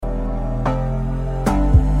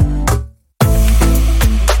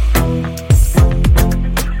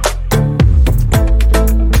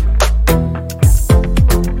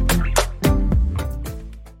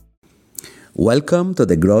Welcome to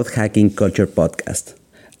the Growth Hacking Culture Podcast.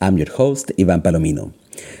 I'm your host, Ivan Palomino.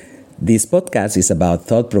 This podcast is about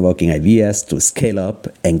thought-provoking ideas to scale up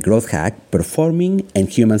and growth hack performing and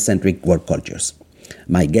human-centric work cultures.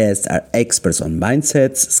 My guests are experts on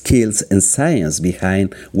mindsets, skills, and science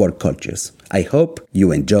behind work cultures. I hope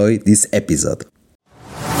you enjoy this episode.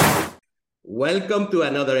 Welcome to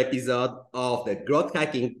another episode of the Growth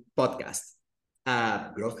Hacking Podcast,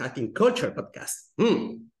 Growth Hacking Culture Podcast.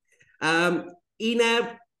 In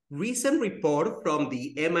a recent report from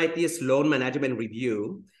the MIT Sloan Management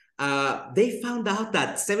Review, they found out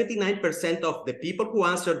that 79% of the people who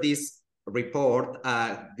answered this report,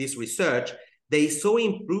 this research, they saw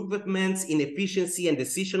improvements in efficiency and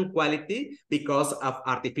decision quality because of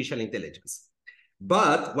artificial intelligence.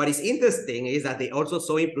 But what is interesting is that they also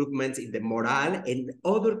saw improvements in the morale and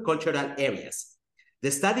other cultural areas. The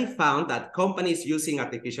study found that companies using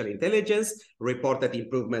artificial intelligence reported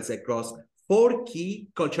improvements across 4 key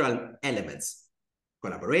cultural elements: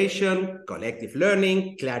 collaboration, collective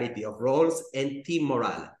learning, clarity of roles, and team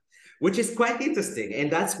morale, which is quite interesting.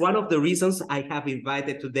 And that's one of the reasons I have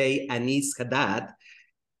invited today Aneace Haddad.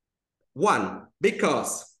 One,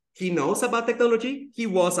 because he knows about technology. He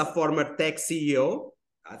was a former tech CEO.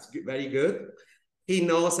 That's very good. He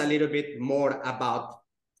knows a little bit more about,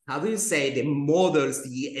 how do you say, the models,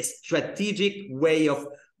 the strategic way of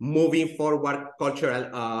moving forward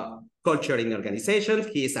culture in organizations.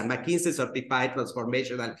 He is a McKinsey certified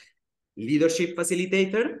transformational leadership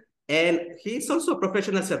facilitator, and he's also a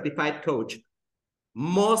professional certified coach.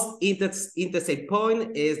 Most interesting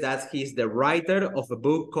point is that he's the writer of a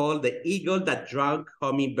book called The Eagle That Drank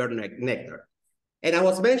Hummingbird Nectar. And I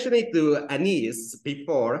was mentioning to Aneace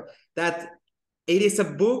before that it is a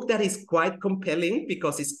book that is quite compelling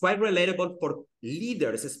because it's quite relatable for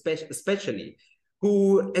leaders, especially,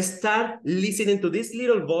 who start listening to this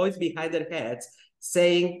little voice behind their heads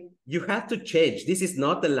saying, you have to change. This is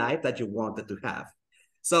not the life that you wanted to have.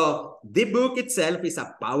 So the book itself is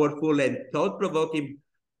a powerful and thought-provoking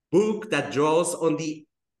book that draws on the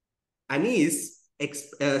Aneace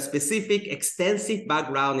specific extensive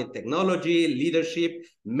background in technology, leadership,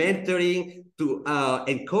 mentoring,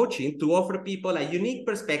 and coaching to offer people a unique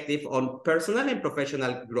perspective on personal and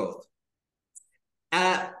professional growth.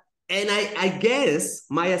 And I guess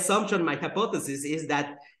my assumption, my hypothesis is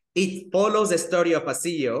that it follows a story of a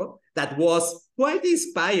CEO that was quite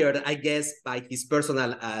inspired, I guess, by his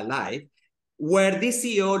personal life, where this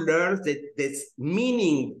CEO learns this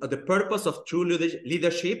meaning of the purpose of true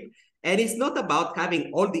leadership. And it's not about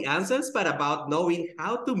having all the answers, but about knowing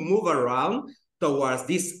how to move around towards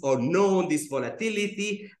this unknown, this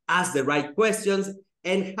volatility, ask the right questions,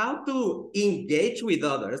 and how to engage with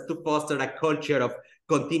others to foster a culture of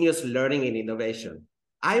continuous learning and innovation.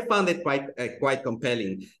 I found it quite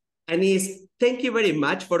compelling. Aneace, thank you very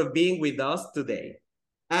much for being with us today.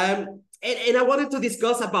 And I wanted to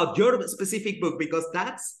discuss about your specific book, because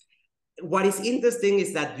that's what is interesting,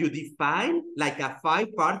 is that you define like a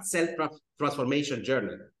 5-part self-transformation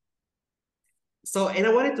journey. So, and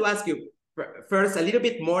I wanted to ask you first a little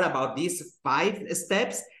bit more about these 5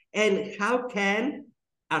 steps and how can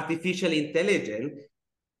artificial intelligence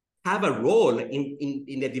have a role in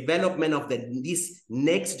the development of this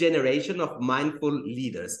next generation of mindful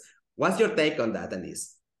leaders. What's your take on that,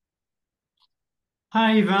 Aneace?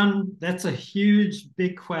 Hi, Ivan. That's a huge,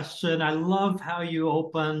 big question. I love how you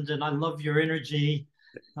opened, and I love your energy.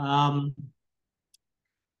 So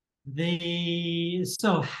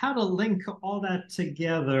how to link all that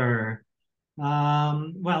together?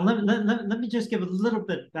 Well, let me just give a little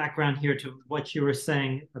bit background here to what you were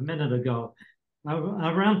saying a minute ago.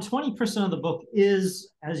 Around 20% of the book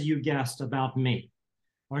is, as you guessed, about me,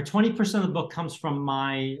 or 20% of the book comes from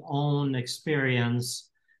my own experience.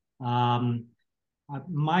 So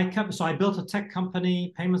I built a tech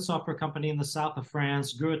company, payment software company in the south of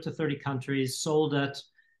France, grew it to 30 countries, sold it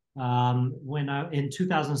in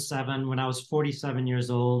 2007 when I was 47 years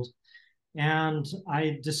old. And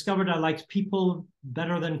I discovered I liked people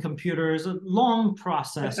better than computers, a long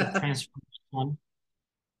process of transformation.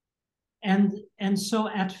 And so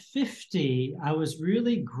at 50, I was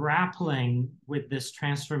really grappling with this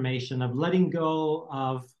transformation of letting go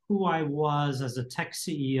of who I was as a tech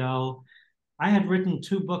CEO. I had written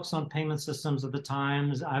 2 books on payment systems at the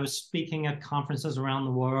time. I was speaking at conferences around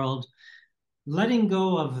the world, letting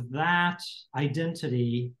go of that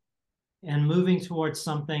identity and moving towards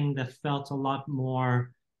something that felt a lot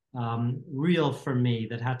more real for me,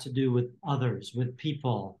 that had to do with others, with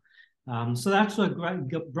people. So that's what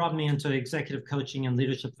brought me into executive coaching and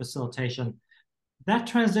leadership facilitation. That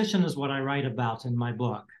transition is what I write about in my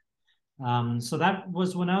book. So that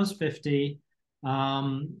was when I was 50.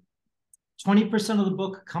 Um, 20% of the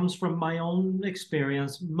book comes from my own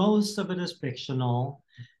experience. Most of it is fictional.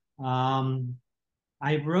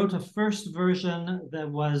 I wrote a first version that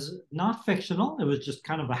was not fictional. It was just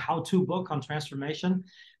kind of a how-to book on transformation,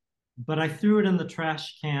 but I threw it in the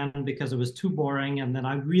trash can because it was too boring, and then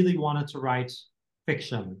I really wanted to write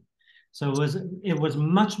fiction. So it was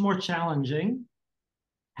much more challenging.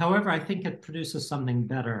 However, I think it produces something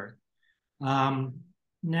better.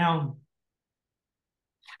 Now,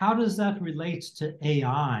 how does that relate to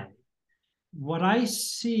AI? What I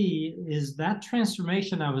see is that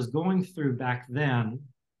transformation I was going through back then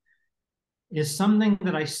is something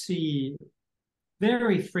that I see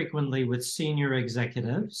very frequently with senior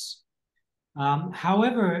executives.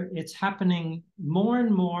 However, it's happening more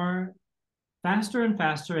and more, faster and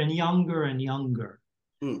faster, and younger.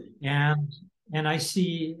 Mm. And I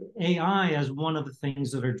see AI as one of the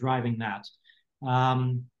things that are driving that.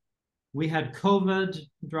 We had COVID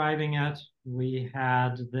driving it. We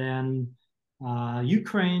had then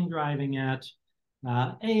Ukraine driving it.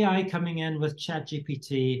 AI coming in with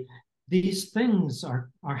ChatGPT. These things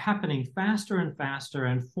are happening faster and faster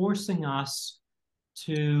and forcing us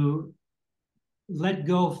to let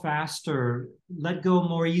go faster, let go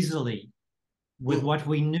more easily with what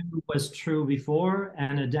we knew was true before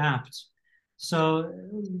and adapt. So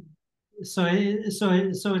it's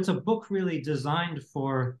a book really designed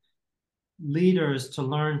for leaders to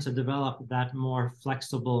learn to develop that more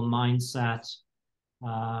flexible mindset,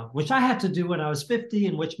 which I had to do when I was 50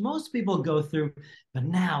 and which most people go through, but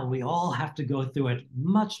now we all have to go through it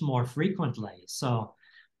much more frequently. So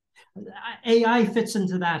AI fits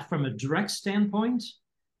into that from a direct standpoint.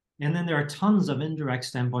 And then there are tons of indirect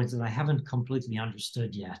standpoints that I haven't completely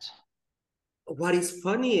understood yet. What is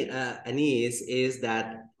funny, Aneace, is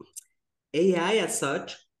that AI as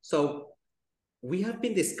such, so we have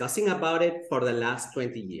been discussing about it for the last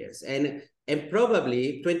 20 years. And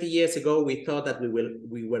probably 20 years ago, we thought that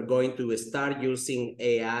we were going to start using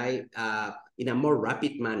AI in a more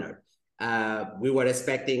rapid manner. We were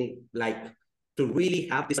expecting like to really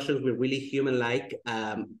have discussions with really human-like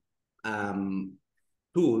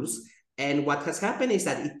tools. And what has happened is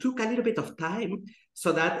that it took a little bit of time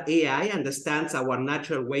so that AI understands our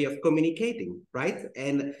natural way of communicating, right?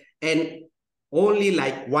 And only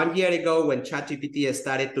like 1 year ago, when ChatGPT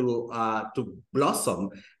started to blossom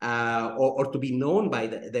or to be known by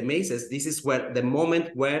the masses, this is where the moment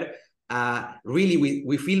where really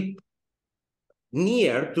we feel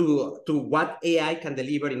near to what AI can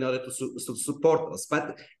deliver in order to support us.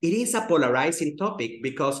 But it is a polarizing topic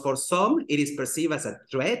because for some, it is perceived as a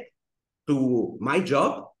threat to my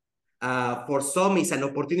job. For some, it's an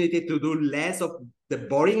opportunity to do less of the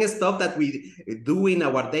boring stuff that we do in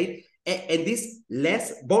our day. And this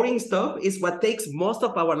less boring stuff is what takes most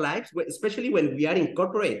of our lives, especially when we are in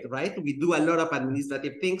corporate, right? We do a lot of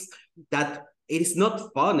administrative things that it is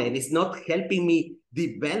not fun and it's not helping me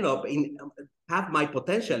develop have my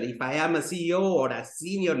potential. If I am a CEO or a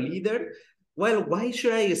senior leader, well, why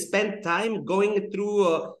should I spend time going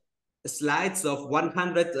through slides of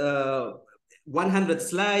 100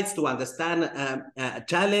 slides to understand a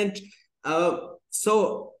challenge?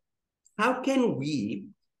 So how can we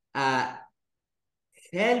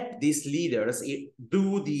help these leaders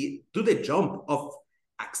do the jump of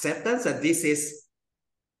acceptance that this is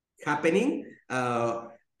happening?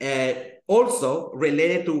 Also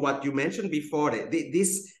related to what you mentioned before,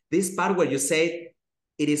 this part where you say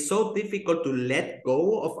it is so difficult to let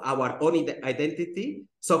go of our own identity.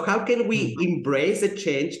 So how can we embrace the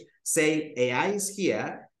change, say AI is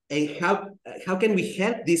here, and how can we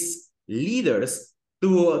help these leaders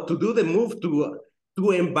to do the move to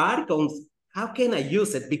embark on how can I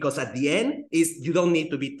use it? Because at the end is you don't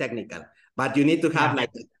need to be technical, but you need to have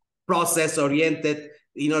like process oriented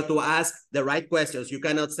in order to ask the right questions. You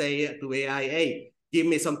cannot say to AI, hey, give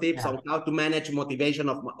me some tips on how to manage motivation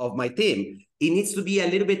of my team. It needs to be a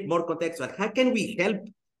little bit more contextual. How can we help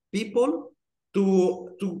people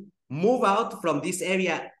to move out from this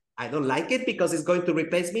area? I don't like it because it's going to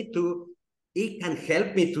replace me to it can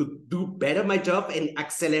help me to do better my job and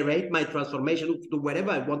accelerate my transformation to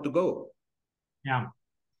wherever I want to go. Yeah.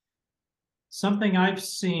 Something I've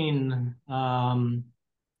seen, I've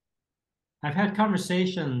had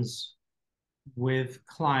conversations with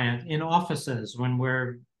client in offices when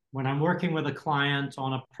I'm working with a client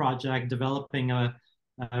on a project, developing a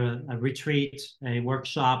retreat, a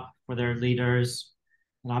workshop for their leaders,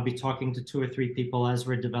 and I'll be talking to 2 or 3 people as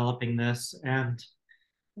we're developing this, and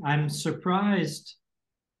I'm surprised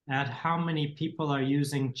at how many people are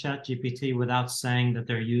using ChatGPT without saying that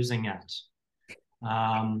they're using it.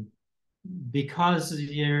 Because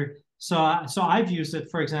So I've used it,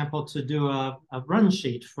 for example, to do a run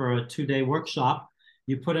sheet for a 2-day workshop.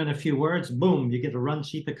 You put in a few words, boom, you get a run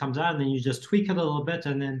sheet that comes out, and then you just tweak it a little bit.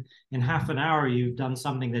 And then in half an hour, you've done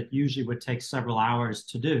something that usually would take several hours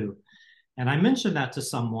to do. And I mentioned that to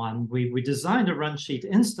someone. We designed a run sheet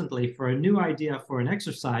instantly for a new idea for an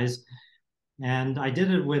exercise. And I did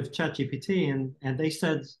it with ChatGPT, and they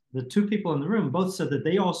said, the two people in the room both said that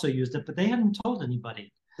they also used it, but they hadn't told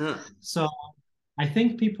anybody. So I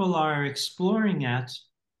think people are exploring it.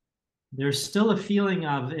 There's still a feeling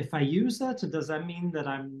of, if I use that, does that mean that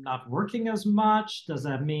I'm not working as much? Does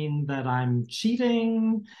that mean that I'm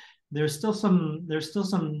cheating? There's still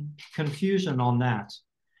some confusion on that.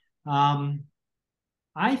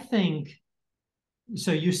 I think,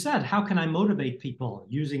 so you said, how can I motivate people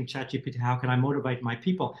using ChatGPT? How can I motivate my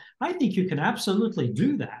people? I think you can absolutely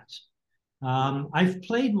do that. I've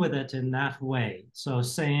played with it in that way. So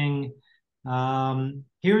saying,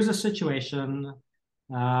 here's a situation.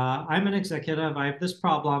 I'm an executive. I have this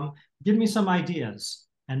problem. Give me some ideas.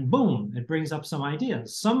 And boom, it brings up some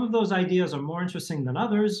ideas. Some of those ideas are more interesting than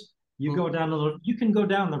others. You can go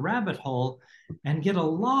down the rabbit hole and get a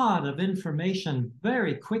lot of information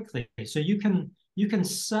very quickly. So you can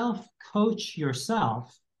self-coach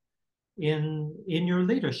yourself in your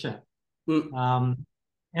leadership.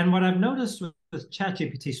 And what I've noticed with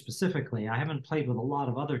ChatGPT specifically, I haven't played with a lot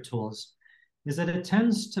of other tools, is that it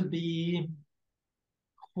tends to be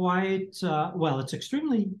quite,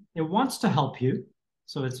 it wants to help you.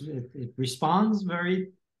 So it responds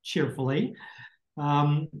very cheerfully.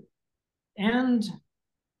 And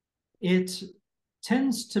it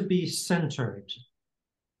tends to be centered.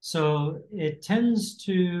 So it tends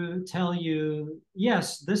to tell you,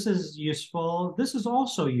 yes, this is useful. This is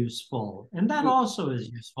also useful. And that also is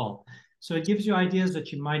useful. So it gives you ideas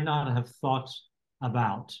that you might not have thought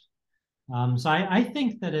about. So I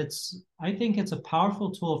think it's a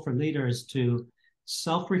powerful tool for leaders to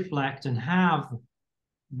self-reflect and have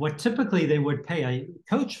what typically they would pay a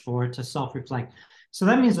coach for, to self-reflect. So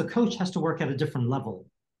that means the coach has to work at a different level.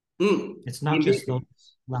 It's not just those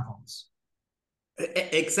levels.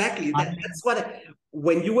 Exactly. That's what,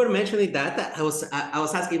 when you were mentioning that, I was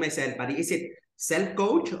asking myself, but is it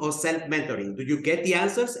self-coach or self-mentoring? Do you get the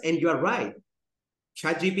answers? And you are right.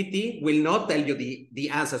 ChatGPT will not tell you the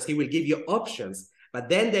answers. He will give you options. But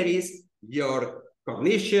then there is your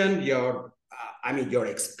cognition, your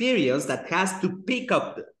experience that has to pick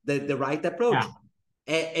up the right approach.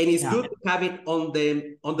 And it's good to have it on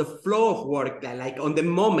the flow of work, like on the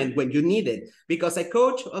moment when you need it. Because a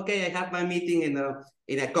coach, okay, I have my meeting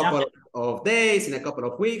in a couple of days, in a couple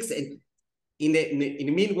of weeks, and in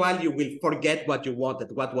the meanwhile, you will forget what you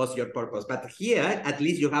wanted, what was your purpose. But here, at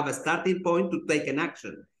least you have a starting point to take an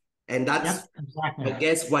action. And that's, I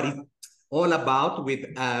guess, what it's all about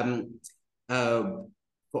with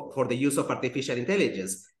for the use of artificial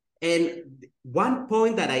intelligence. And one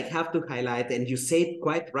point that I have to highlight, and you said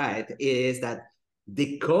quite right, is that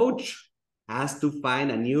the coach has to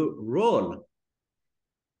find a new role,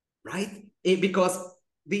 right? Because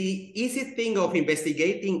the easy thing of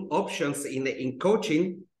investigating options in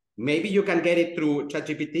coaching, maybe you can get it through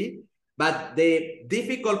ChatGPT, but the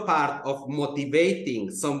difficult part of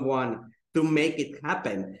motivating someone to make it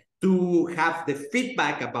happen, to have the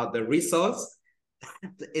feedback about the results,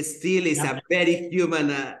 that still is a very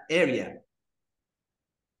human area.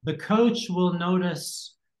 The coach will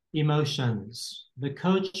notice emotions. The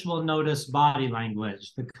coach will notice body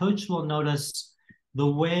language. The coach will notice the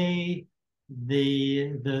way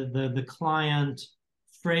the client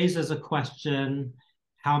phrases a question,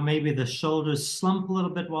 how maybe the shoulders slump a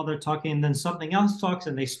little bit while they're talking, and then something else talks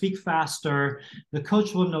and they speak faster. The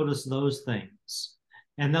coach will notice those things,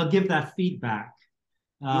 and they'll give that feedback.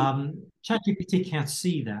 ChatGPT can't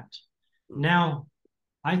see that. Now,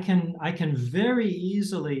 I can very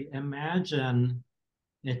easily imagine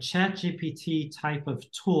a ChatGPT type of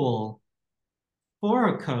tool for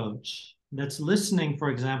a coach that's listening, for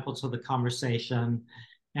example, to the conversation,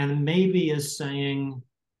 and maybe is saying,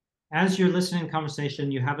 as you're listening to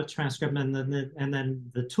conversation, you have a transcript, and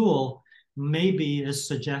then the tool maybe is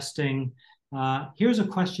suggesting, here's a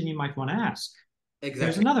question you might want to ask. Exactly.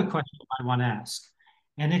 Here's another question you might want to ask.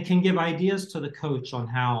 And it can give ideas to the coach on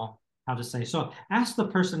how to say. So ask the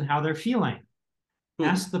person how they're feeling.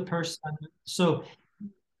 Ask the person. So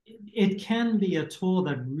it can be a tool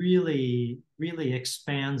that really, really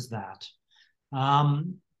expands that.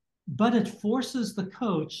 But it forces the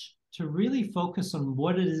coach to really focus on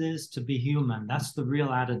what it is to be human. That's the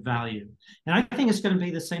real added value. And I think it's going to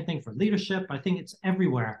be the same thing for leadership. I think it's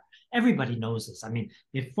everywhere. Everybody knows this. I mean,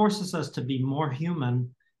 it forces us to be more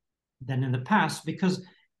human than in the past, because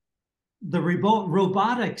the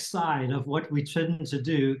robotic side of what we tend to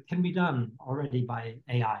do can be done already by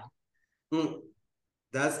AI.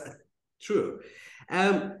 That's true.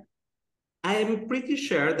 I'm pretty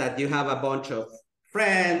sure that you have a bunch of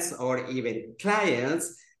friends or even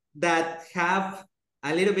clients that have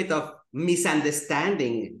a little bit of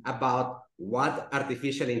misunderstanding about what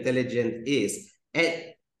artificial intelligence is.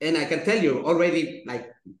 And I can tell you already,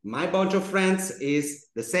 like my bunch of friends is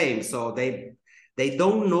the same. So they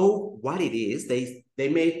don't know what it is. They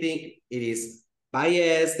may think it is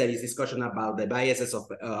bias. There is discussion about the biases of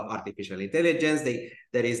artificial intelligence.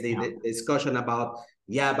 There is the discussion about,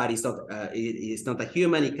 yeah, but it's not a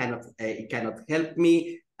human. It cannot help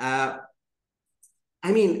me.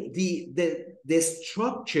 I mean, the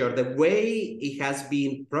structure, the way it has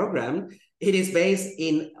been programmed, it is based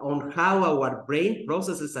on how our brain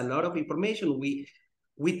processes a lot of information. We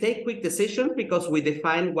take quick decisions because we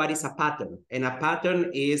define what is a pattern, and a pattern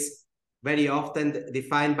is very often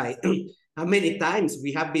defined by how many times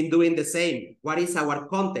we have been doing the same. What is our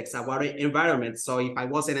context, our environment? So if I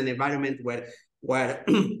was in an environment where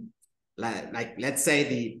like let's say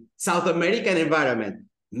the South American environment,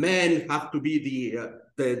 men have to be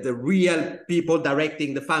the real people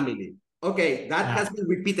directing the family. Okay, that has been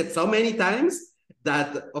repeated so many times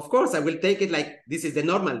that, of course, I will take it like this is the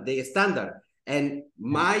normal, the standard. And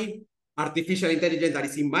my artificial intelligence that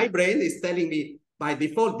is in my brain is telling me by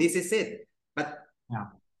default, this is it. But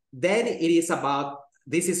then it is about,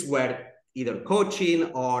 this is where either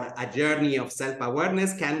coaching or a journey of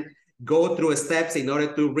self-awareness can go through steps in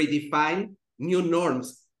order to redefine new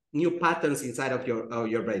norms, new patterns inside of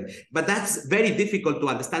your brain. But that's very difficult to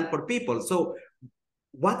understand for people. So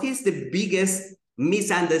what is the biggest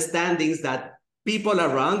misunderstandings that people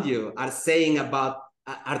around you are saying about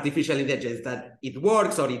artificial intelligence, that it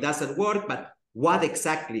works or it doesn't work, but what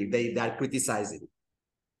exactly they are criticizing?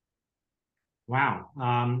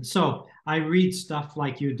 Wow. So I read stuff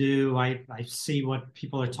like you do. I see what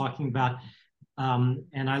people are talking about.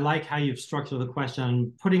 And I like how you've structured the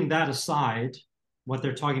question. Putting that aside, what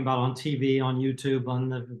they're talking about on TV, on YouTube, on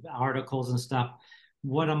the articles and stuff,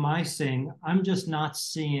 what am I seeing? I'm just not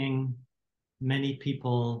seeing many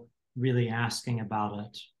people really asking about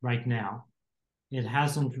it right now. It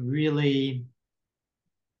hasn't really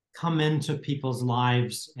come into people's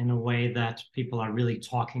lives in a way that people are really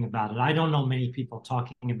talking about it. I don't know many people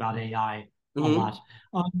talking about AI a lot.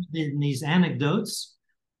 In these anecdotes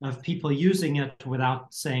of people using it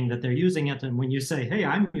without saying that they're using it, and when you say, hey,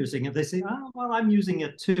 I'm using it, they say, oh, well, I'm using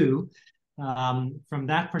it too. From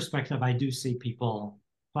that perspective, I do see people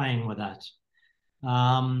playing with that.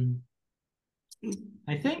 I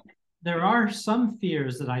think there are some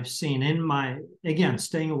fears that I've seen in again,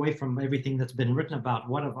 staying away from everything that's been written about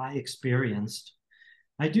what have I experienced.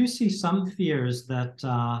 I do see some fears that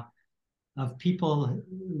of people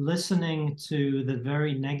listening to the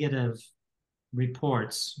very negative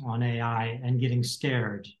reports on AI and getting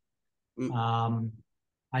scared.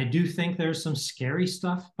 I do think there's some scary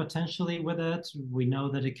stuff potentially with it. We know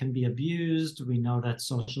that it can be abused. We know that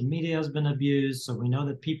social media has been abused. So we know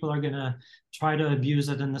that people are going to try to abuse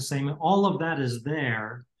it in the same. All of that is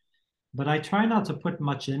there. But I try not to put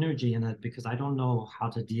much energy in it because I don't know how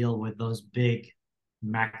to deal with those big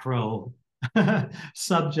macro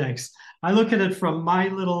subjects. I look at it from my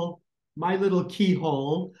little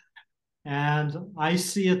keyhole, and I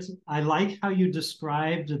see it. I like how you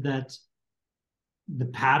described that the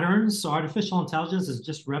patterns. So artificial intelligence is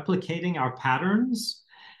just replicating our patterns.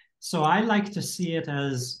 So I like to see it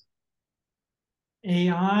as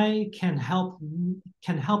AI can help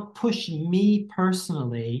push me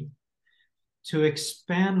personally to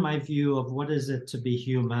expand my view of what is it to be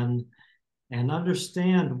human and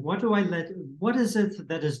understand what is it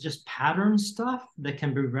that is just pattern stuff that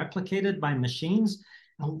can be replicated by machines,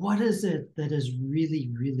 and what is it that is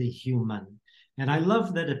really, really human. And I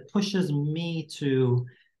love that it pushes me to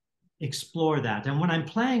explore that. And when I'm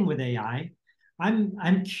playing with AI,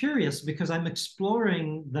 I'm curious because I'm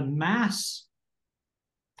exploring the mass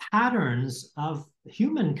patterns of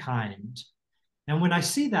humankind. And when I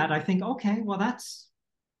see that, I think, okay, well,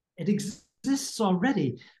 it exists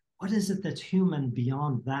already. What is it that's human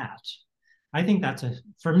beyond that? I think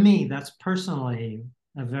for me, that's personally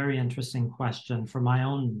a very interesting question for my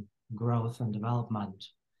own growth and development.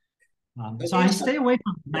 So I stay away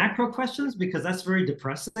from macro questions because that's very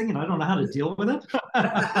depressing and I don't know how to deal with it.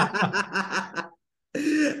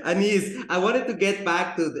 Aneace, I wanted to get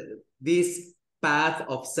back to this path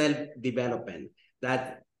of self-development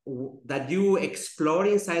that you explore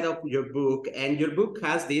inside of your book, and your book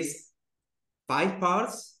has these 5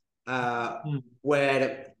 parts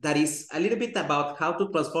where that is a little bit about how to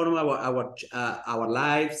transform our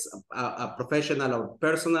lives, professional or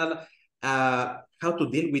personal, how to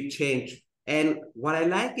deal with change. And what I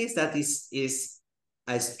like is that is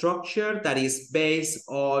a structure that is based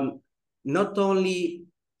on not only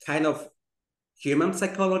kind of human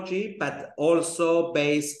psychology, but also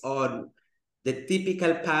based on the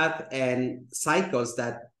typical path and cycles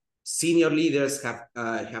that senior leaders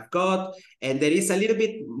have got. And there is a little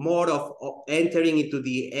bit more of entering into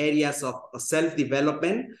the areas of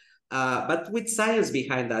self-development, but with science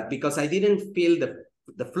behind that, because I didn't feel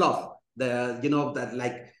the fluff, that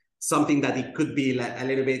like something that it could be like a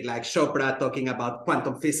little bit like Chopra talking about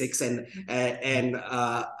quantum physics and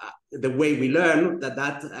the way we learn,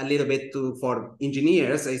 that a little bit for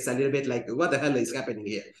engineers, it's a little bit like, what the hell is happening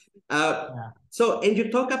here? So, and you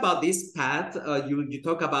talk about this path, you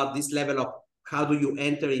talk about this level of how do you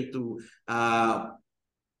enter into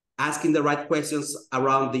asking the right questions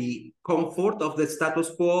around the comfort of the status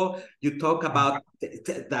quo. You talk about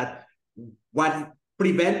that what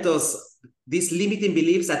prevents us, these limiting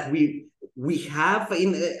beliefs that we have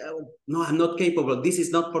in, no, I'm not capable, this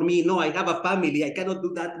is not for me, no, I have a family, I cannot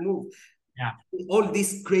do that move. All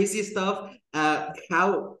this crazy stuff.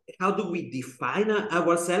 How do we define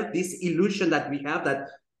ourselves? This illusion that we have, that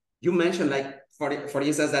you mentioned, like for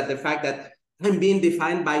instance, that the fact that I'm being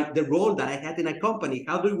defined by the role that I had in a company.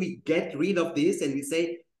 How do we get rid of this and we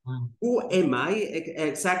say, who am I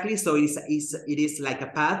exactly? So it is like a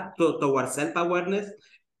path towards self-awareness.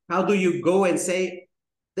 How do you go and say,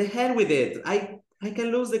 the hell with it? I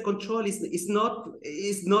can lose the control.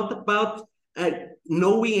 It's not about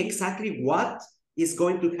knowing exactly what is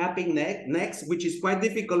going to happen next, which is quite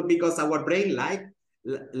difficult because our brain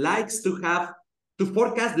likes to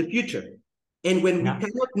forecast the future. And when we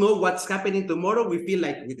cannot know what's happening tomorrow, we feel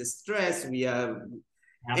like with the stress,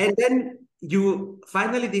 and then you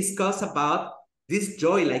finally discuss about this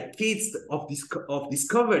joy, like kids of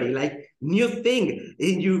discovery, like new thing,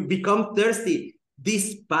 and you become thirsty.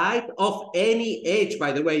 Despite of any age,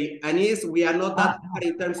 by the way, Aneace, we are not that far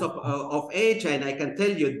in terms of age, and I can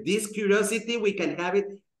tell you, this curiosity, we can have it.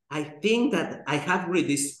 I think that I have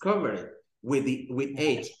rediscovered it with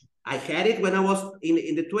age. I had it when I was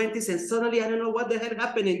in the 20s, and suddenly I don't know what the hell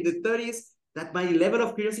happened in the 30s, that my level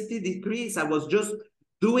of curiosity decreased. I was just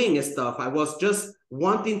doing stuff. I was just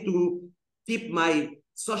wanting to keep my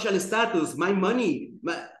social status, my money,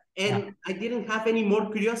 and I didn't have any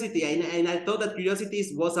more curiosity. And I thought that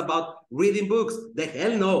curiosity was about reading books. The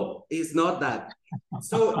hell no, it's not that.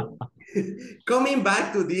 So coming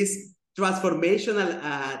back to this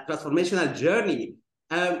transformational journey,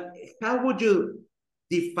 how would you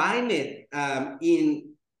define it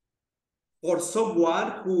for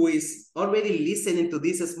someone who is already listening to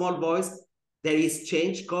this small voice? There is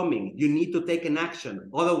change coming. You need to take an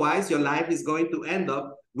action. Otherwise, your life is going to end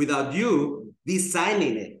up without you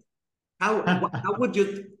designing it. How would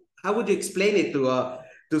you explain it to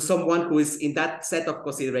someone who is in that set of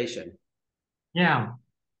consideration? Yeah.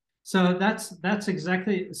 So that's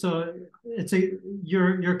exactly, so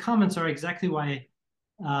your comments are exactly why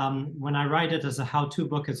when I write it as a how-to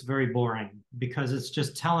book, it's very boring, because it's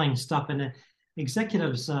just telling stuff, and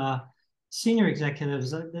executives, senior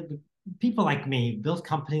executives, people like me build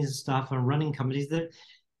companies and stuff and running companies, that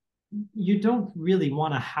you don't really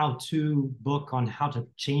want a how-to book on how to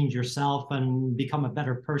change yourself and become a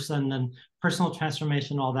better person and personal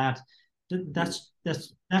transformation, all that.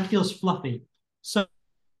 That feels fluffy. So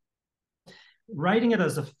writing it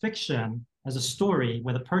as a fiction, as a story,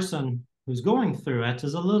 where the person who's going through it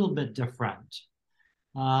is a little bit different.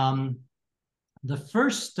 The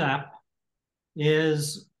first step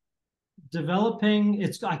is developing,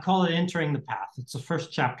 I call it entering the path. It's the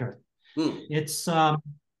first chapter.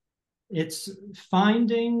 It's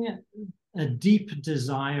finding a deep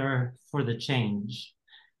desire for the change.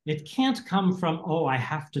 It can't come from, oh, I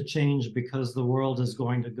have to change because the world is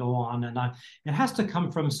going to go on. And it has to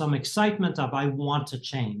come from some excitement of, I want to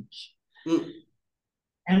change.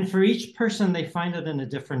 And for each person, they find it in a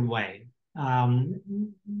different way.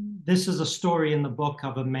 This is a story in the book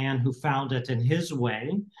of a man who found it in his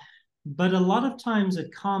way. But a lot of times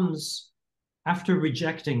it comes after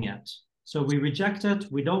rejecting it. So we reject it.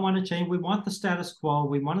 We don't want to change. We want the status quo.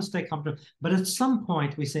 We want to stay comfortable. But at some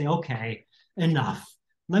point we say, okay, enough.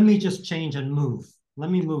 Let me just change and move. Let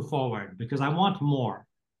me move forward because I want more.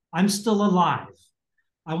 I'm still alive.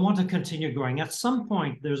 I want to continue growing. At some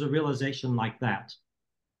point, there's a realization like that.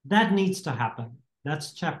 That needs to happen.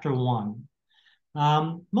 That's chapter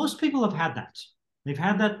 1. Most people have had that. They've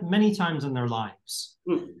had that many times in their lives.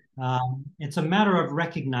 It's a matter of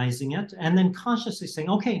recognizing it and then consciously saying,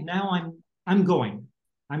 okay, now I'm going.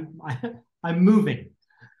 I'm moving.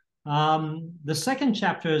 The second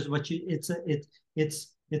chapter is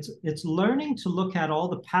it's learning to look at all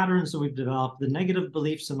the patterns that we've developed, the negative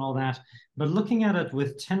beliefs and all that, but looking at it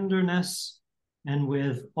with tenderness and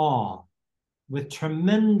with awe, with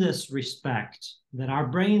tremendous respect, that our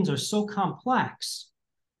brains are so complex.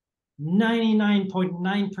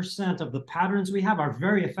 99.9% of the patterns we have are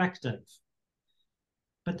very effective.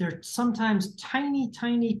 But there are sometimes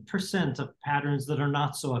tiny percent of patterns that are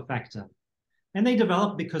not so effective. And they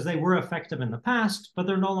develop because they were effective in the past, but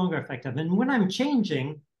they're no longer effective. And when I'm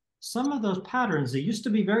changing, some of those patterns that used to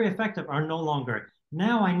be very effective are no longer.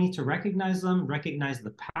 Now I need to recognize them, recognize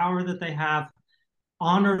the power that they have,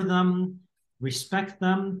 honor them, respect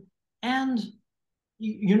them, and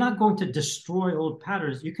you're not going to destroy old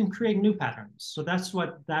patterns. You can create new patterns. So that's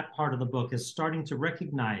what that part of the book is, starting to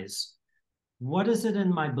recognize. What is it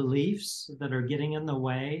in my beliefs that are getting in the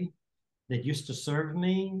way that used to serve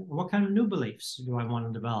me? What kind of new beliefs do I want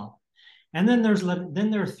to develop? And then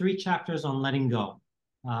there are 3 chapters on letting go.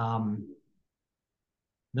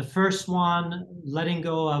 The first one, letting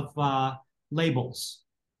go of labels.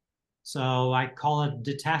 So I call it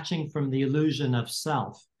detaching from the illusion of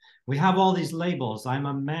self. We have all these labels. I'm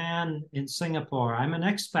a man in Singapore. I'm an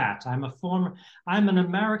expat. I'm an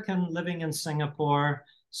American living in Singapore,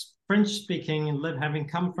 French speaking, and having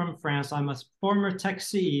come from France. I'm a former tech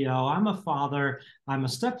CEO. I'm a father. I'm a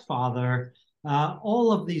stepfather.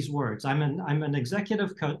 All of these words. I'm an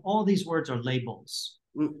executive coach. All these words are labels.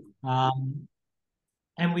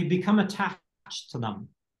 And we become attached to them.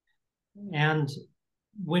 And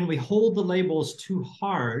when we hold the labels too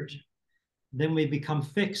hard, then we become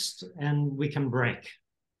fixed and we can break.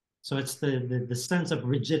 So it's the sense of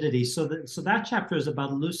rigidity. So that chapter is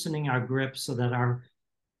about loosening our grip so that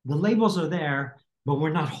the labels are there, but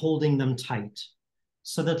we're not holding them tight.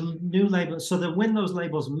 So that when those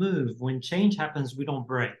labels move, when change happens, we don't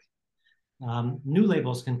break. New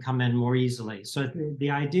labels can come in more easily. So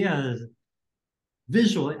the idea is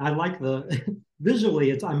visually, I like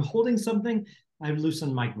visually, I'm holding something, I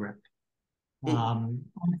loosen my grip.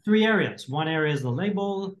 3 areas. One area is the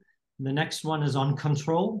label. The next one is on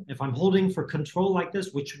control. If I'm holding for control like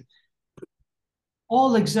this, which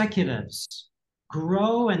all executives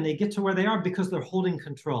grow and they get to where they are because they're holding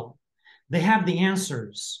control. They have the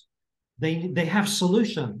answers. They have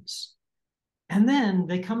solutions. And then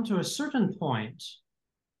they come to a certain point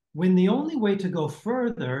when the only way to go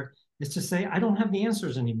further is to say, I don't have the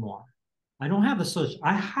answers anymore. I don't have the solution.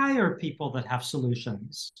 I hire people that have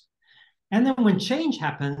solutions. And then when change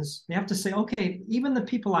happens, they have to say, okay, even the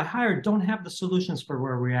people I hired don't have the solutions for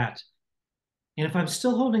where we're at. And if I'm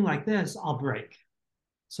still holding like this, I'll break.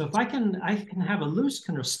 So if I can have a loose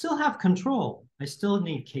control, still have control. I still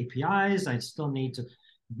need KPIs. I still need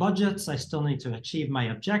budgets. I still need to achieve my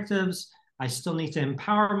objectives. I still need to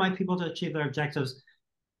empower my people to achieve their objectives.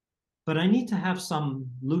 But I need to have some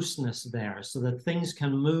looseness there so that things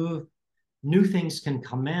can move, new things can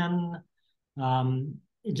come in.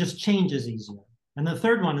 It just changes easier. And the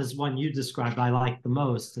third one is one you described I like the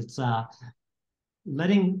most. It's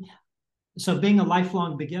being a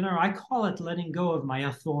lifelong beginner, I call it letting go of my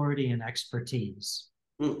authority and expertise,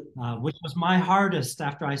 which was my hardest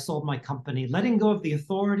after I sold my company. Letting go of the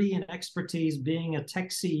authority and expertise, being a tech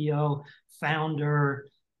CEO, founder,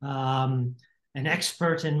 an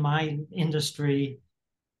expert in my industry.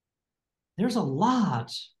 There's a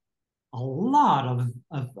lot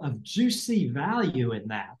of juicy value in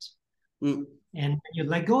that. And when you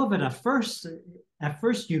let go of it at first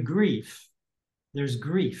you grieve. There's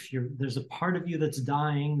grief. There's a part of you that's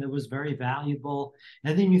dying that was very valuable.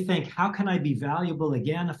 And then you think, how can I be valuable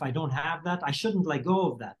again if I don't have that? I shouldn't let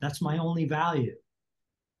go of that. That's my only value.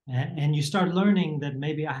 And you start learning that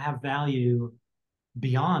maybe I have value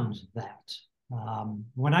beyond that.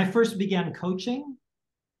 When I first began coaching,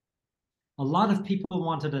 a lot of people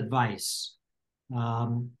wanted advice.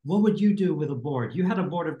 What would you do with a board? You had a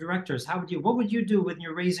board of directors. What would you do when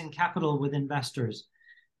you're raising capital with investors?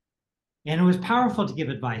 And it was powerful to give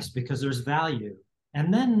advice because there's value.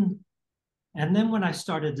 And then when I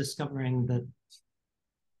started discovering that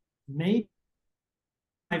maybe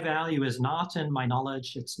my value is not in my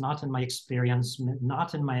knowledge, it's not in my experience,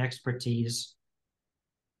 not in my expertise,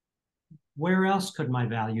 where else could my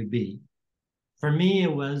value be? For me,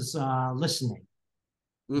 it was listening.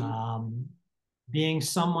 Being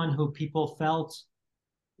someone who people felt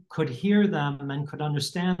could hear them and could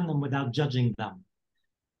understand them without judging them.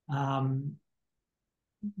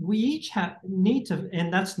 We each need to,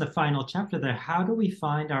 and that's the final chapter there, how do we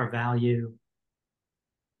find our value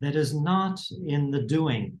that is not in the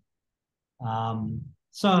doing?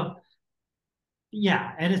 So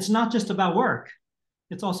yeah, and it's not just about work.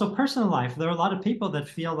 It's also personal life. There are a lot of people that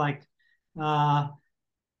feel like uh,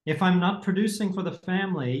 if I'm not producing for the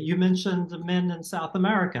family, you mentioned men in South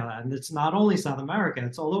America, and it's not only South America,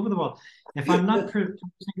 it's all over the world. If I'm not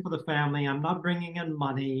producing for the family, I'm not bringing in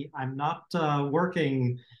money, I'm not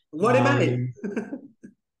working, What am I?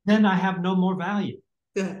 then I have no more value.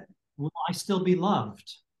 Yeah. Will I still be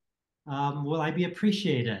loved? Will I be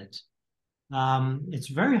appreciated? It's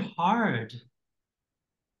very hard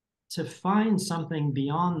to find something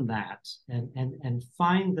beyond that and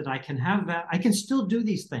find that I can have that. I can still do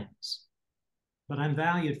these things, but I'm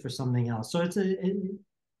valued for something else. So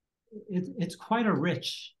it's quite a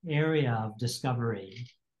rich area of discovery.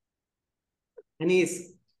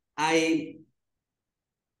 Aneace, I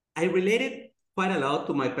I related quite a lot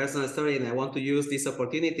to my personal story, and I want to use this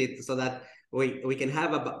opportunity so that we can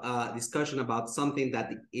have a discussion about something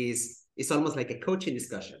that is almost like a coaching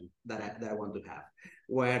discussion that I want to have,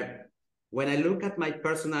 where when I look at my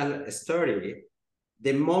personal story,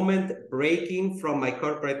 the moment breaking from my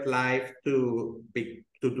corporate life to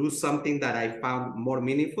do something that I found more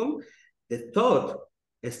meaningful, the thought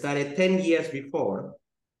started 10 years before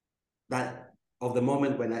that of the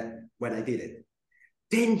moment when I did it.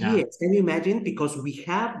 10 Yeah. years, can you imagine? Because we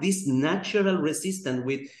have this natural resistance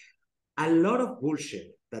with a lot of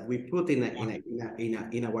bullshit that we put in our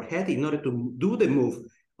head in order to do the move.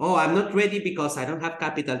 Oh, I'm not ready because I don't have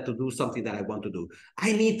capital to do something that I want to do.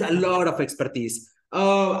 I need a lot of expertise.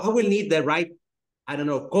 I will need the right, I don't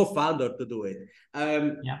know, co-founder to do it.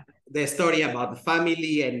 Yeah. The story about the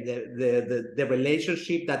family and the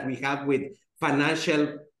relationship that we have with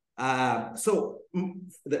financial,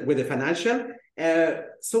 with the financial.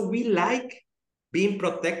 So we like being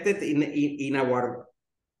protected in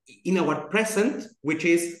our present, which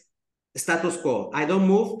is status quo. I don't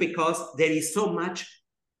move because there is so much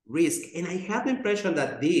risk. And I have the impression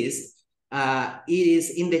that this it is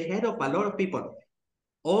in the head of a lot of people.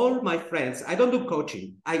 All my friends, I don't do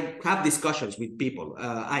coaching. I have discussions with people.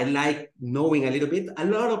 I like knowing a little bit. A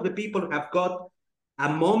lot of the people have got a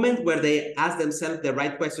moment where they ask themselves the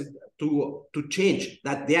right question to change,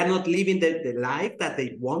 that they are not living the life that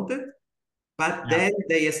they wanted, but Yeah. then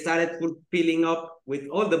they started filling up with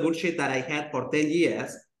all the bullshit that I had for 10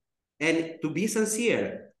 years. And to be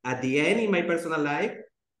sincere, at the end in my personal life,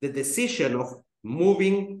 the decision of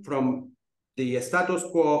moving from the status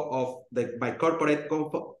quo of my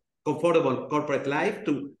comfortable corporate life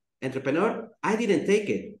to entrepreneur, I didn't take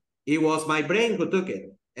it. It was my brain who took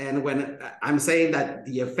it. And when I'm saying that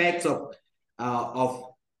the effects of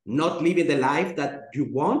not living the life that you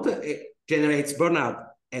want, it generates burnout.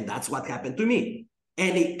 And that's what happened to me.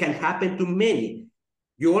 And it can happen to many.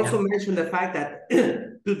 You also Yeah. mentioned the fact that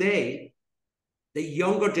today, the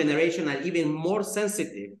younger generation are even more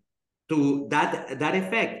sensitive to that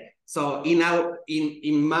effect. So in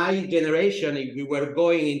my generation, if we were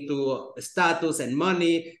going into status and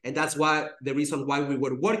money, and that's why the reason why we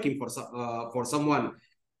were working for someone.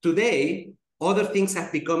 Today, other things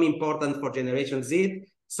have become important for Generation Z,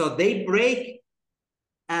 so they break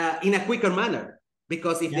in a quicker manner,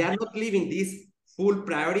 because if they are not living this full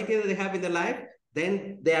priority that they have in their life,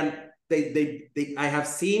 then I have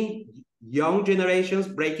seen young generations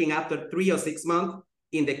breaking after 3 or 6 months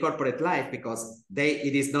in the corporate life because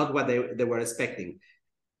it is not what they were expecting.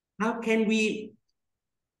 How can we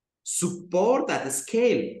support at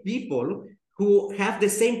scale people who have the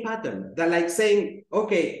same pattern? They're like saying,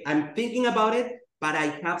 okay, I'm thinking about it, but I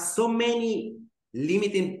have so many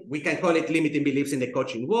limiting, we can call it limiting beliefs in the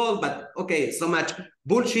coaching world, but okay, so much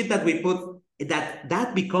bullshit that we put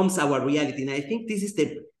that becomes our reality. And I think this is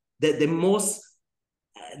the most,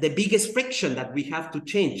 the biggest friction that we have to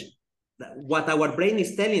change, what our brain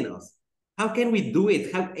is telling us. How can we do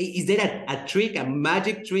it? How is there a trick, a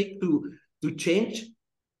magic trick to change?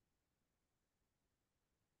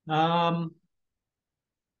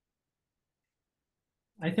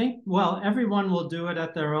 I think, well, everyone will do it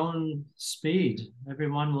at their own speed.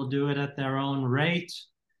 Everyone will do it at their own rate.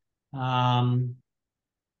 Um,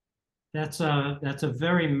 that's a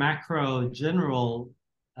very macro general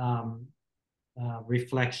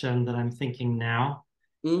reflection that I'm thinking now.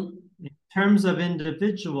 Mm? In terms of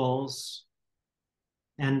individuals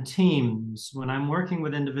and teams, when I'm working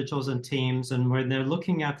with individuals and teams, and where they're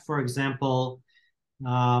looking at, for example,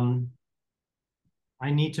 I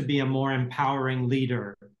need to be a more empowering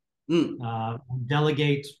leader.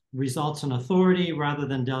 Delegate results and authority rather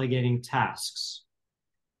than delegating tasks.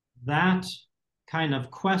 That kind of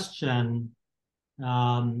question,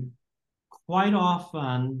 quite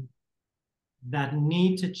often, that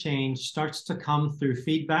need to change starts to come through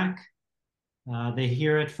feedback They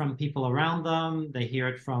hear it from people around them. They hear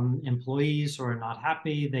it from employees who are not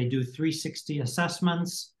happy. They do 360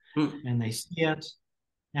 assessments and they see it.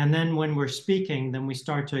 And then when we're speaking, then we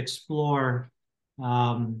start to explore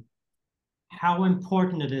how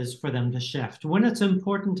important it is for them to shift. When it's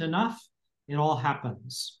important enough, it all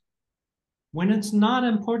happens. When it's not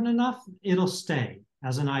important enough, it'll stay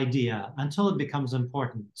as an idea until it becomes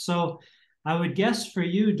important. So I would guess for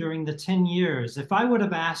you during the 10 years, if I would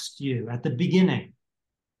have asked you at the beginning,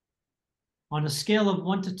 on a scale of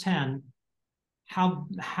 1 to 10, how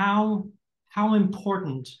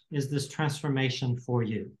important is this transformation for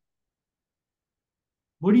you?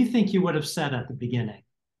 What do you think you would have said at the beginning?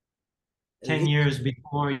 10 years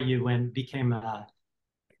before you became a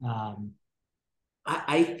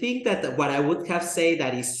I think that what I would have said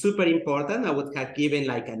that is super important, I would have given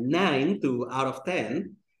like a 9 out of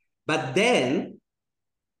 10. But then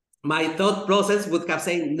my thought process would have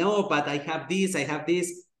said, no, but I have this.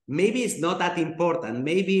 Maybe it's not that important.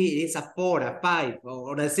 Maybe it's a 4, a 5,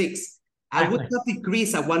 or a 6. I would have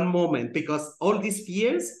decreased at one moment because all these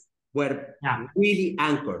fears were really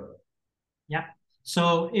anchored. Yeah.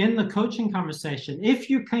 So in the coaching conversation, if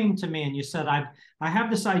you came to me and you said, I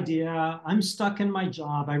have this idea, I'm stuck in my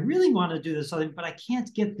job, I really want to do this other, but I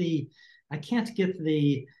can't get the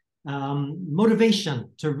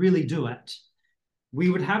motivation to really do it.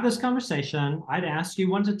 We would have this conversation. I'd ask you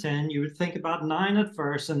 1 to 10. You would think about 9 at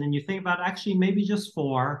first, and then you think about actually maybe just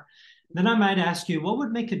 4. Then I might ask you, what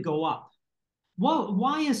would make it go up? Well,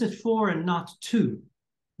 why is it 4 and not 2?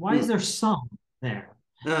 Why is there some there?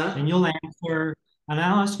 And you'll answer, and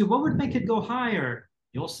I'll ask you, what would make it go higher?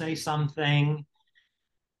 You'll say something.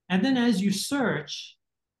 And then as you search,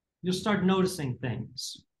 you'll start noticing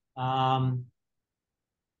things.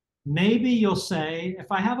 Maybe you'll say,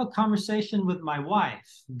 if I have a conversation with my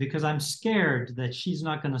wife, because I'm scared that she's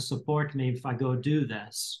not going to support me if I go do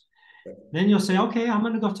this, then you'll say, okay, I'm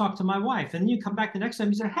going to go talk to my wife. And then you come back the next time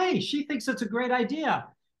and say, hey, she thinks it's a great idea.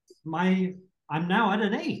 I'm now at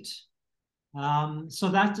an 8. So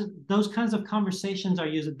those kinds of conversations are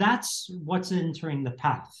used. That's what's entering the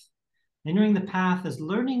path. Entering the path is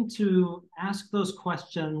learning to ask those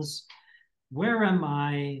questions. Where am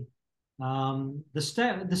I? The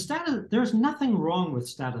status, there's nothing wrong with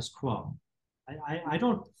status quo. I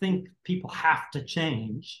don't think people have to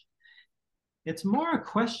change. It's more a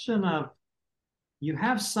question of you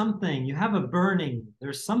have something, you have a burning,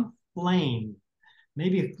 there's some flame,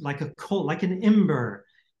 maybe like a coal, like an ember,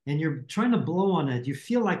 and you're trying to blow on it. You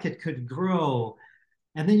feel like it could grow,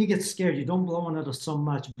 and then you get scared. You don't blow on it so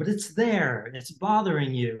much, but it's there. It's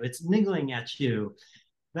bothering you. It's niggling at you.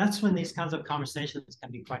 That's when these kinds of conversations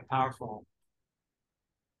can be quite powerful.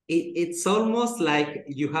 It's almost like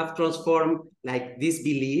you have transformed like these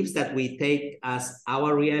beliefs that we take as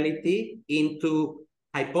our reality into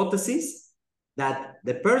hypotheses that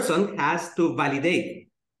the person has to validate.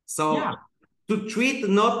 So to treat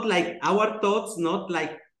not like our thoughts, not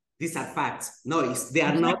like these are facts. No, they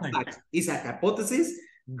are not facts. It's a hypothesis.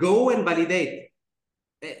 Go and validate.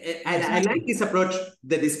 And I like this approach,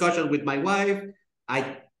 the discussion with my wife.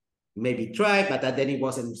 I maybe tried, but then it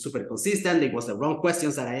wasn't super consistent. It was the wrong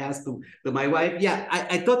questions that I asked to my wife. Yeah,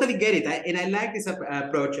 I totally get it. And I like this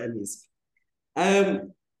approach, Aneace.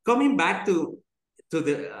 Coming back to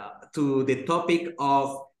the topic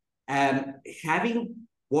of having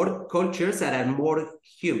work cultures that are more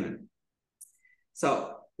human.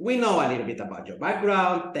 So we know a little bit about your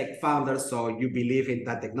background, tech founder, so you believe in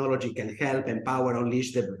that technology can help empower,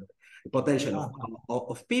 unleash the potential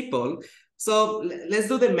of people. So let's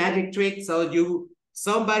do the magic trick. So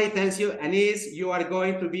somebody tells you, Aneace, you are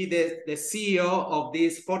going to be the CEO of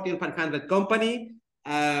this Fortune 500 company.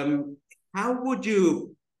 What would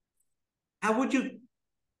you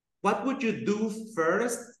do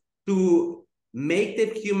first to make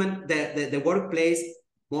the workplace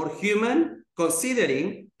more human,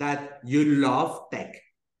 considering that you love tech?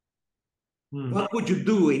 What would you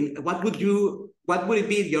do? What would it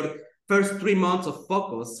be your first 3 months of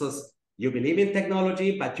focus? So you believe in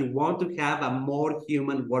technology, but you want to have a more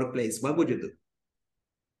human workplace. What would you do?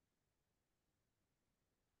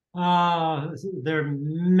 There are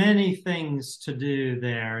many things to do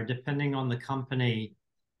there, depending on the company.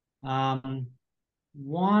 One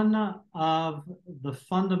of the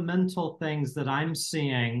fundamental things that I'm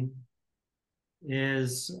seeing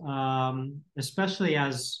is, especially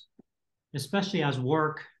as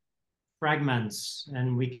work fragments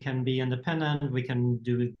and we can be independent, we can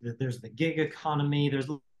do, there's the gig economy, there's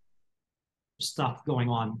stuff going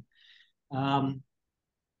on.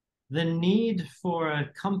 The need for a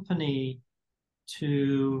company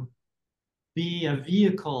to be a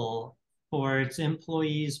vehicle for its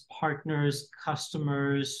employees, partners,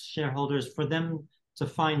 customers, shareholders, for them to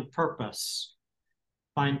find purpose,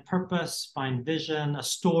 find vision, a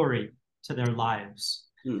story to their lives.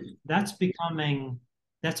 That's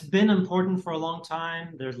been important for a long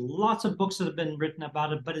time. There's lots of books that have been written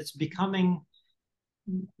about it, but it's becoming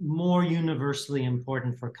more universally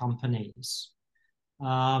important for companies.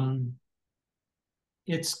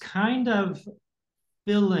 It's kind of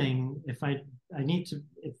filling,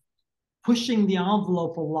 pushing the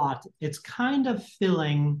envelope a lot, it's kind of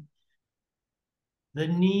filling the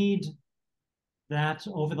need that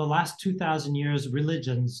over the last 2,000 years,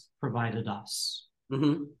 religions provided us.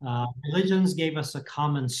 Religions gave us a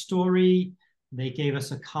common story. They gave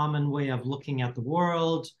us a common way of looking at the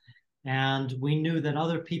world. And we knew that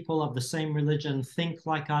other people of the same religion think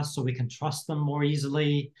like us, so we can trust them more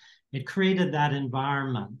easily. It created that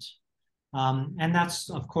environment. And that's,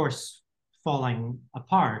 of course, falling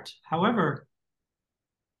apart. However,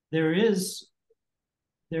 there is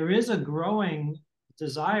a growing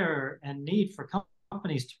desire and need for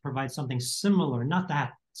companies to provide something similar, not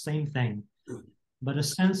that same thing, but a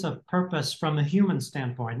sense of purpose from a human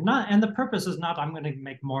standpoint. And the purpose is not, I'm going to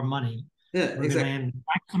make more money. Yeah, We're exactly. going to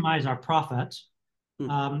maximize our profit.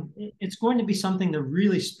 It's going to be something that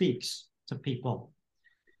really speaks to people.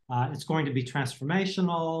 It's going to be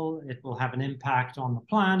transformational. It will have an impact on the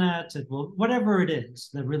planet. It will, whatever it is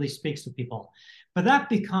that really speaks to people. But that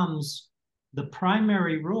becomes the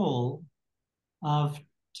primary role of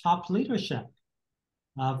top leadership,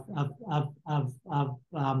 of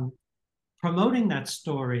promoting that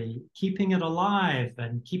story, keeping it alive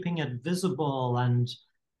and keeping it visible, and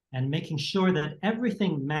making sure that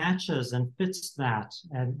everything matches and fits that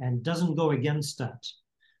and doesn't go against it.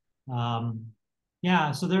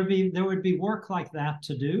 Yeah, so there would be work like that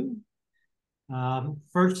to do.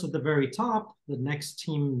 First at the very top, the next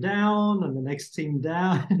team down, and the next team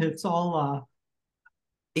down. It's all.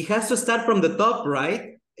 It has to start from the top,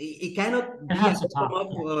 right? It cannot be a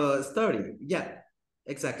bottom-up story. Yeah,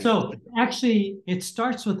 exactly. So actually, it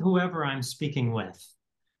starts with whoever I'm speaking with.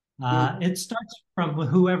 It starts from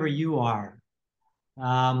whoever you are.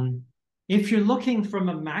 If you're looking from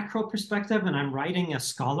a macro perspective and I'm writing a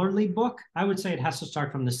scholarly book, I would say it has to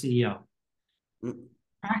start from the CEO.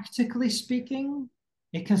 Practically speaking,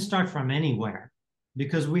 it can start from anywhere,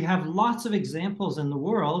 because we have lots of examples in the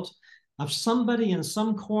world of somebody in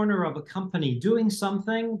some corner of a company doing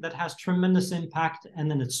something that has tremendous impact, and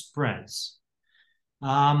then it spreads.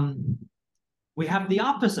 We have the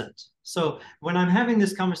opposite. So when I'm having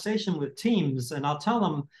this conversation with teams and I'll tell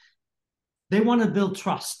them they want to build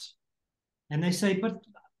trust, and they say, but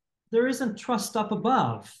there isn't trust up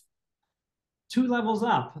above. 2 levels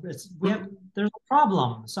up, there's a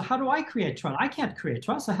problem. So how do I create trust? I can't create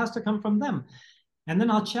trust. It has to come from them. And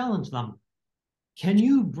then I'll challenge them. Can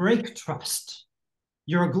you break trust?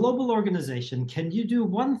 You're a global organization. Can you do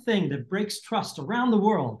one thing that breaks trust around the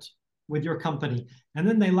world with your company? And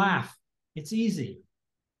then they laugh. It's easy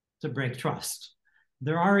to break trust.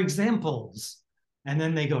 There are examples. And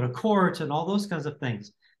then they go to court and all those kinds of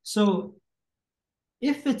things. So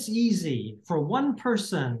if it's easy for one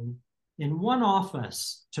person in one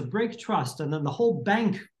office to break trust, and then the whole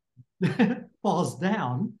bank falls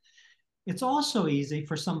down, it's also easy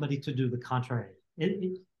for somebody to do the contrary.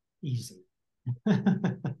 Easy.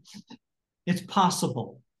 It's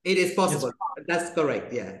possible. It is possible. That's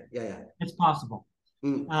correct. Yeah. It's possible.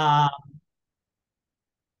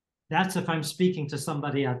 That's if I'm speaking to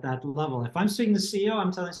somebody at that level. If I'm speaking to the CEO,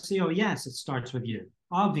 I'm telling the CEO, yes, it starts with you.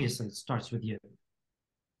 Obviously, it starts with you.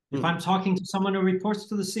 If I'm talking to someone who reports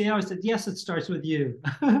to the CEO, I said, yes, it starts with you.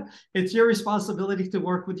 It's your responsibility to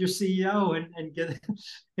work with your CEO and get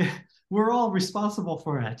it. We're all responsible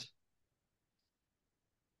for it.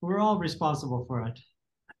 We're all responsible for it.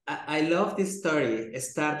 I love this story,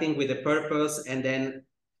 starting with the purpose and then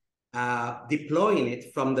deploying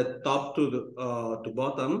it from the top to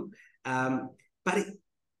bottom. But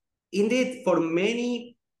indeed, for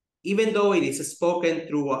many, even though it is spoken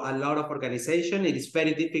through a lot of organization, it is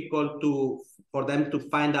very difficult for them to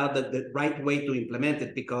find out the right way to implement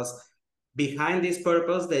it, because behind this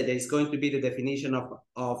purpose, there is going to be the definition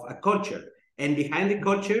of a culture. And behind the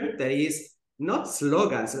culture, there is not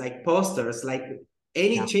slogans like posters, like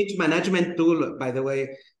any change management tool, by the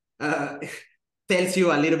way, tells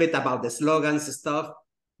you a little bit about the slogans stuff.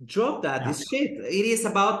 Drop that. It's shit. It is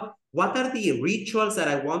about what are the rituals that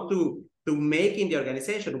I want to make in the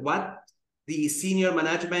organization, what the senior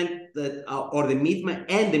management or the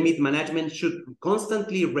mid management should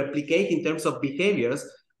constantly replicate in terms of behaviors,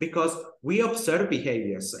 because we observe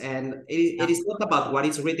behaviors, and it is not about what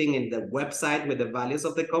is written in the website with the values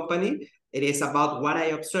of the company. It is about what I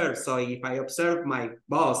observe. So if I observe my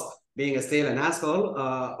boss being still an asshole,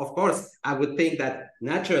 of course, I would think that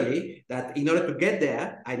naturally that in order to get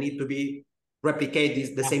there, I need to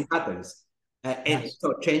replicate the same patterns. And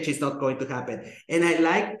so change is not going to happen. And I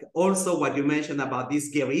like also what you mentioned about this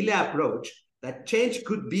guerrilla approach, that change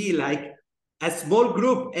could be like a small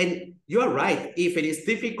group. And you're right, if it is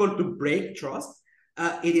difficult to break trust,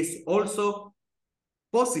 it is also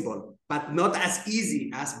possible, but not as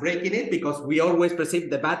easy as breaking it, because we always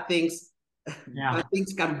perceive the bad things. Bad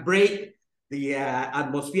things can break the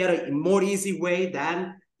atmosphere in a more easy way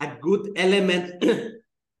than a good element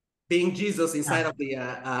being Jesus inside of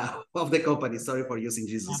the company. Sorry for using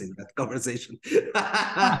Jesus in that conversation.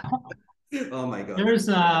 Oh my God. There's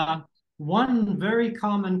one very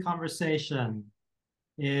common conversation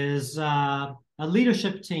is a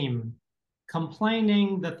leadership team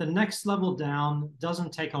complaining that the next level down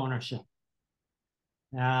doesn't take ownership.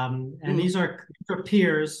 And these are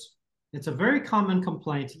peers. It's a very common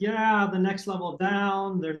complaint. Yeah, the next level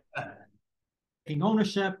down, they're taking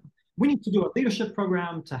ownership. We need to do a leadership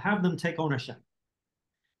program to have them take ownership.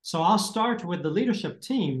 So I'll start with the leadership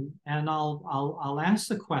team, and I'll ask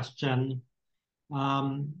the question.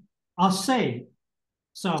 I'll say,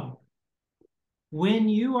 so when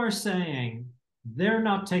you are saying they're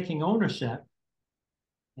not taking ownership,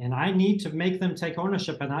 and I need to make them take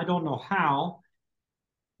ownership, and I don't know how,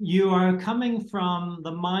 you are coming from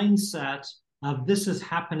the mindset of this is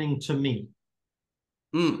happening to me.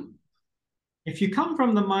 If you come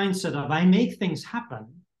from the mindset of I make things happen,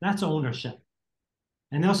 that's ownership.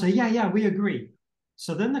 And they'll say, yeah, we agree.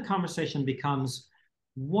 So then the conversation becomes,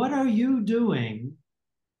 what are you doing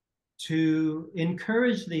to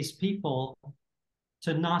encourage these people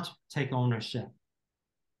to not take ownership?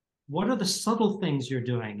 What are the subtle things you're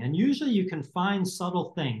doing? And usually you can find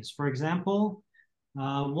subtle things. For example,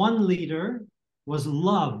 one leader was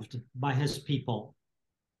loved by his people,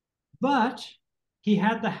 but he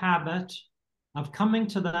had the habit of coming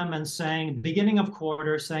to them and saying, beginning of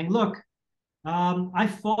quarter, saying, look, I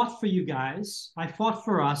fought for you guys. I fought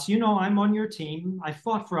for us. You know, I'm on your team. I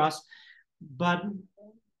fought for us, but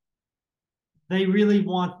they really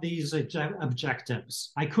want these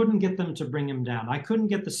objectives. I couldn't get them to bring him down. I couldn't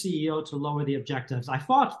get the CEO to lower the objectives. I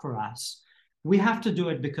fought for us. We have to do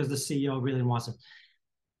it because the CEO really wants it.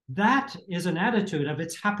 That is an attitude of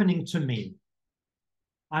it's happening to me.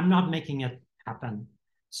 I'm not making it happen.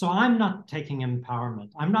 So I'm not taking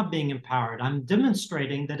empowerment. I'm not being empowered. I'm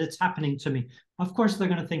demonstrating that it's happening to me. Of course, they're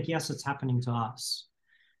going to think, yes, it's happening to us.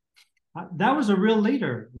 That was a real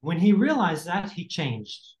leader. When he realized that, he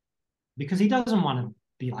changed, because he doesn't want to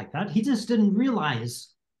be like that. He just didn't realize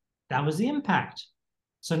that was the impact.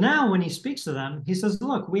 So now when he speaks to them, he says,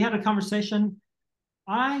 look, we had a conversation.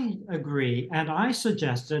 I agree. And I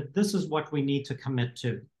suggested this is what we need to commit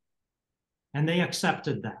to. And they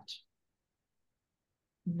accepted that.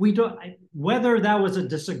 We don't, whether that was a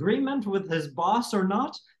disagreement with his boss or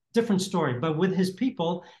not, different story. But with his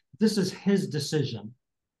people, this is his decision.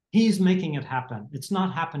 He's making it happen. It's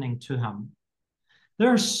not happening to him.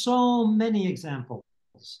 There are so many examples.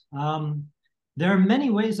 There are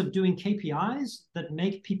many ways of doing KPIs that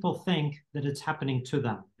make people think that it's happening to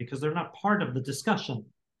them because they're not part of the discussion.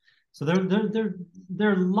 So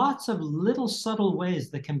there are lots of little subtle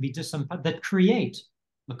ways that can be that create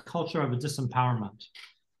a culture of a disempowerment.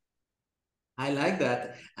 I like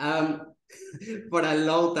that. For a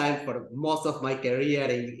long time, for most of my career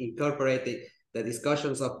in corporate, the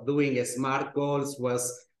discussions of doing SMART goals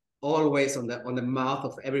was always on the mouth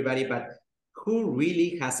of everybody, but who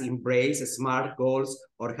really has embraced SMART goals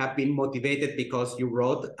or have been motivated because you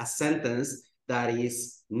wrote a sentence that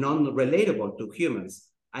is non-relatable to humans?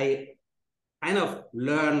 I kind of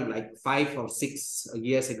learned like 5 or 6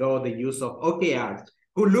 years ago the use of OKRs,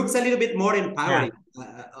 who looks a little bit more empowering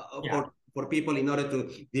for people in order to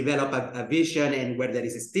develop a vision, and where there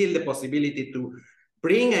is still the possibility to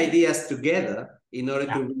bring ideas together in order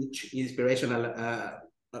to reach inspirational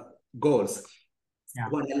goals.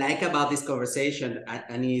 What I like about this conversation,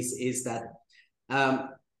 Aneace, is that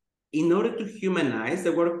in order to humanize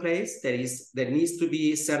the workplace, there needs to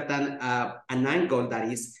be certain an angle that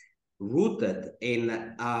is rooted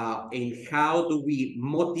in how do we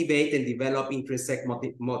motivate and develop intrinsic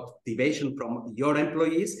motivation from your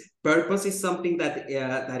employees. Purpose is something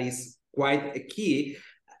that is quite key.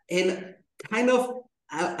 And kind of,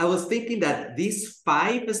 I was thinking that this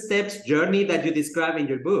 5 steps journey that you describe in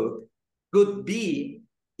your book could be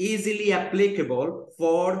easily applicable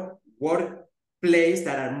for workplaces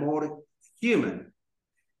that are more human.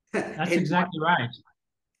 That's exactly right.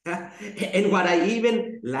 And what I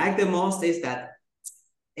even like the most is that,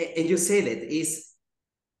 and you said it, is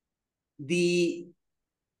the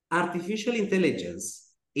artificial intelligence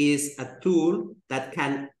is a tool that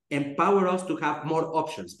can empower us to have more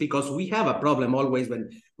options, because we have a problem always when,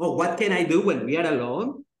 oh, what can I do when we are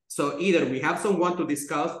alone? So either we have someone to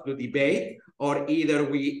discuss, to debate, or either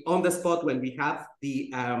we on the spot when we have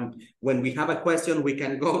when we have a question, we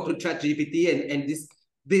can go to ChatGPT and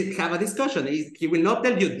have a discussion. He will not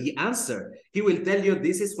tell you the answer. He will tell you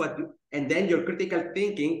this is what, and then your critical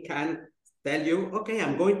thinking can tell you, okay,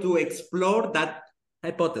 I'm going to explore that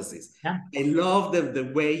hypothesis. Yeah. I love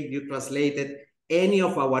the way you translated any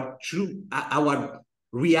of our our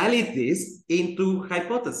realities into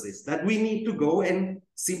hypotheses that we need to go and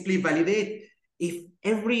simply validate. If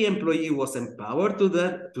every employee was empowered to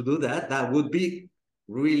do that, that would be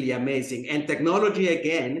really amazing. And technology,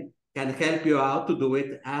 again, can help you out to do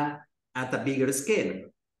it at a bigger scale.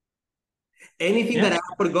 Anything Yes. that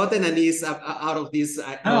I've forgotten, Aneace, out of this,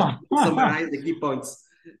 Oh. summarize the key points.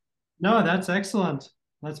 No, that's excellent.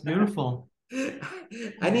 That's beautiful.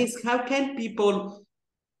 Aneace, how can people,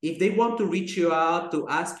 if they want to reach you out to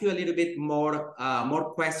ask you a little bit more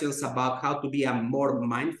questions about how to be a more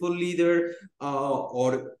mindful leader,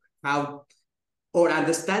 or how, or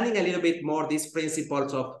understanding a little bit more these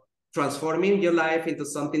principles of transforming your life into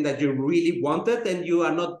something that you really wanted and you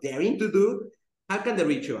are not daring to do, how can they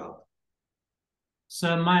reach you out?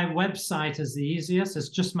 So my website is the easiest. It's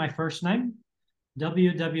just my first name,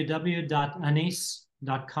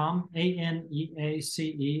 www.aneace.com,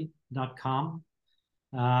 ANEACE.com.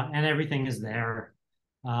 And everything is there.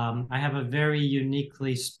 I have a very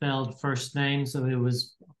uniquely spelled first name, so it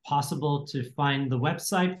was possible to find the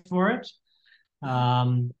website for it.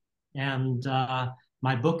 And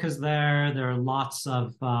my book is there. There are lots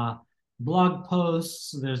of blog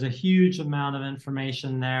posts. There's a huge amount of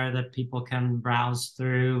information there that people can browse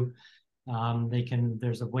through.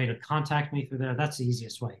 There's a way to contact me through there. That's the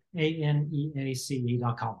easiest way,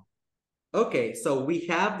 ANEACE.com. Okay, so we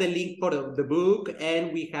have the link for the book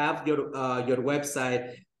and we have your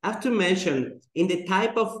website. I have to mention, in the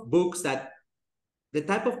type of book that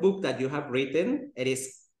you have written, it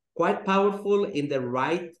is quite powerful in the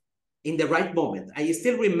right moment. I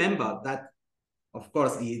still remember that, of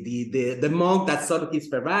course, the monk that sold his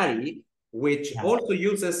Ferrari, which also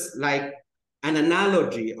uses like an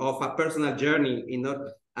analogy of a personal journey in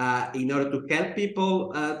order to help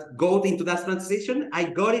people go into that transition. I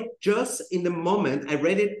got it just in the moment. I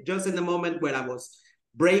read it just in the moment where I was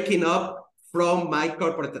breaking up from my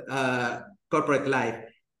corporate life.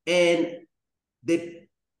 And the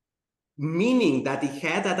meaning that it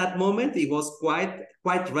had at that moment, it was quite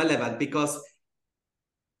relevant, because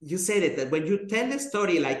you said it, that when you tell a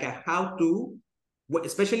story like a how-to,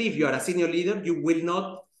 especially if you are a senior leader, you will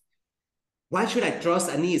not, why should I trust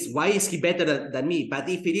Aneace? Why is he better than me? But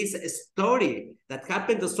if it is a story that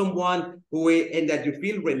happened to someone and that you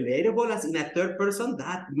feel relatable as in a third person,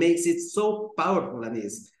 that makes it so powerful,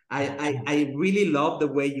 Aneace. I really love the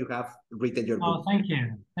way you have written your book. Oh, thank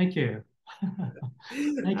you. Thank you.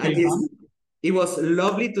 Thank you. Aneace, it was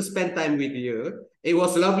lovely to spend time with you. It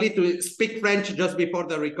was lovely to speak French just before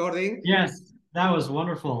the recording. Yes, that was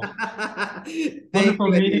wonderful. Thank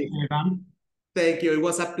Wonderful you, meeting Aneace. you, Ivan. Thank you. It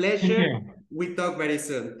was a Thank pleasure. you. We talk very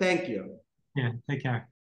soon. Thank you. Yeah, take care.